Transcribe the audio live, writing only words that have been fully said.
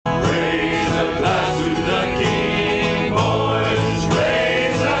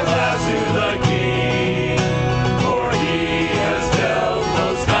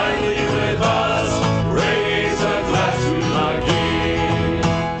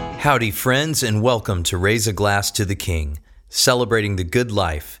Howdy, friends, and welcome to Raise a Glass to the King, celebrating the good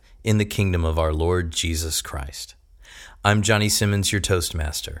life in the kingdom of our Lord Jesus Christ. I'm Johnny Simmons, your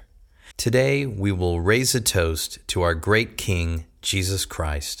Toastmaster. Today, we will raise a toast to our great King, Jesus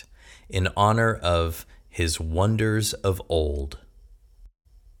Christ, in honor of his wonders of old.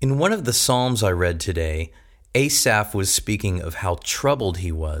 In one of the Psalms I read today, Asaph was speaking of how troubled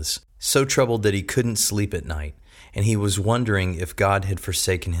he was, so troubled that he couldn't sleep at night, and he was wondering if God had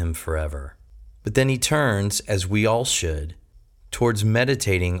forsaken him forever. But then he turns, as we all should, towards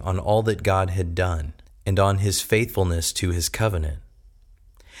meditating on all that God had done and on his faithfulness to his covenant.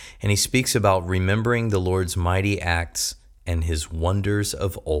 And he speaks about remembering the Lord's mighty acts and his wonders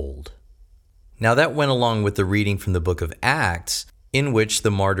of old. Now that went along with the reading from the book of Acts, in which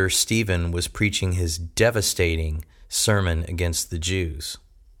the martyr Stephen was preaching his devastating sermon against the Jews.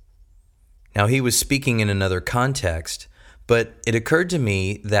 Now, he was speaking in another context, but it occurred to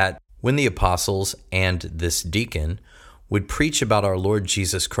me that when the apostles and this deacon would preach about our Lord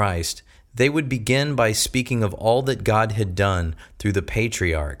Jesus Christ, they would begin by speaking of all that God had done through the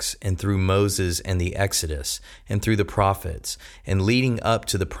patriarchs and through Moses and the Exodus and through the prophets, and leading up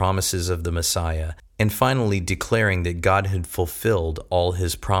to the promises of the Messiah, and finally declaring that God had fulfilled all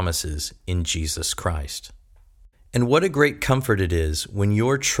his promises in Jesus Christ. And what a great comfort it is when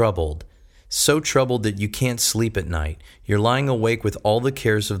you're troubled, so troubled that you can't sleep at night. You're lying awake with all the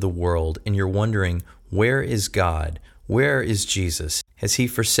cares of the world, and you're wondering, where is God? Where is Jesus? Has he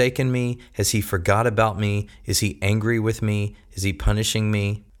forsaken me? Has he forgot about me? Is he angry with me? Is he punishing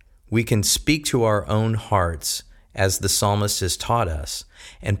me? We can speak to our own hearts, as the psalmist has taught us,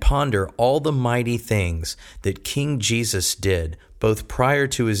 and ponder all the mighty things that King Jesus did, both prior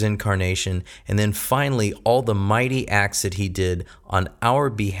to his incarnation and then finally all the mighty acts that he did on our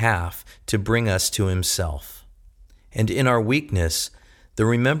behalf to bring us to himself. And in our weakness, the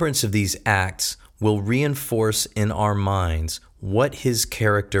remembrance of these acts will reinforce in our minds what his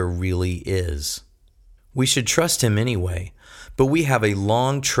character really is. We should trust him anyway, but we have a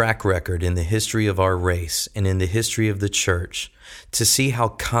long track record in the history of our race and in the history of the church to see how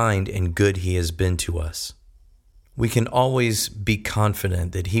kind and good he has been to us. We can always be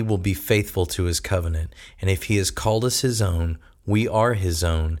confident that he will be faithful to his covenant, and if he has called us his own, we are his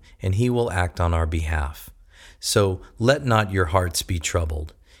own, and he will act on our behalf. So let not your hearts be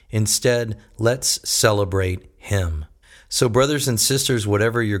troubled. Instead, let's celebrate him. So brothers and sisters,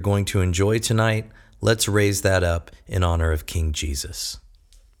 whatever you're going to enjoy tonight, let's raise that up in honor of King Jesus.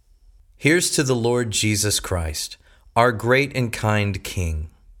 Here's to the Lord Jesus Christ, our great and kind King.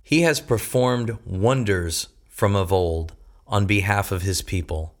 He has performed wonders from of old on behalf of his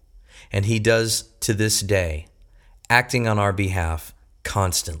people, and he does to this day, acting on our behalf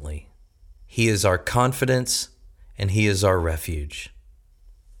constantly. He is our confidence, and he is our refuge.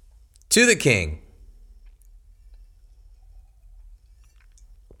 To the King.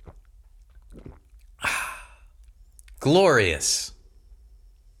 Glorious.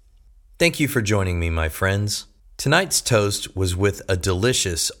 Thank you for joining me, my friends. Tonight's toast was with a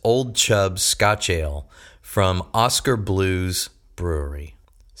delicious Old Chub Scotch Ale from Oscar Blues Brewery,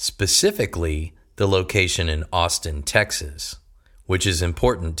 specifically the location in Austin, Texas, which is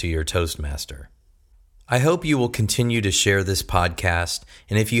important to your Toastmaster. I hope you will continue to share this podcast,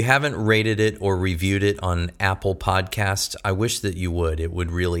 and if you haven't rated it or reviewed it on Apple Podcasts, I wish that you would. It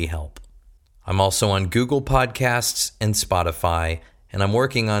would really help. I'm also on Google Podcasts and Spotify, and I'm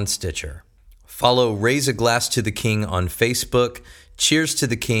working on Stitcher. Follow Raise a Glass to the King on Facebook, Cheers to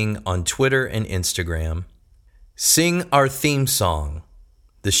the King on Twitter and Instagram. Sing our theme song.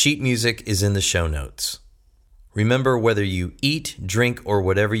 The sheet music is in the show notes. Remember, whether you eat, drink, or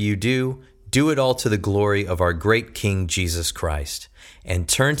whatever you do it all to the glory of our great King Jesus Christ, and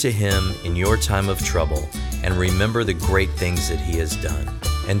turn to him in your time of trouble, and remember the great things that he has done,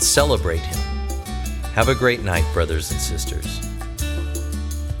 and celebrate him. Have a great night, brothers and sisters.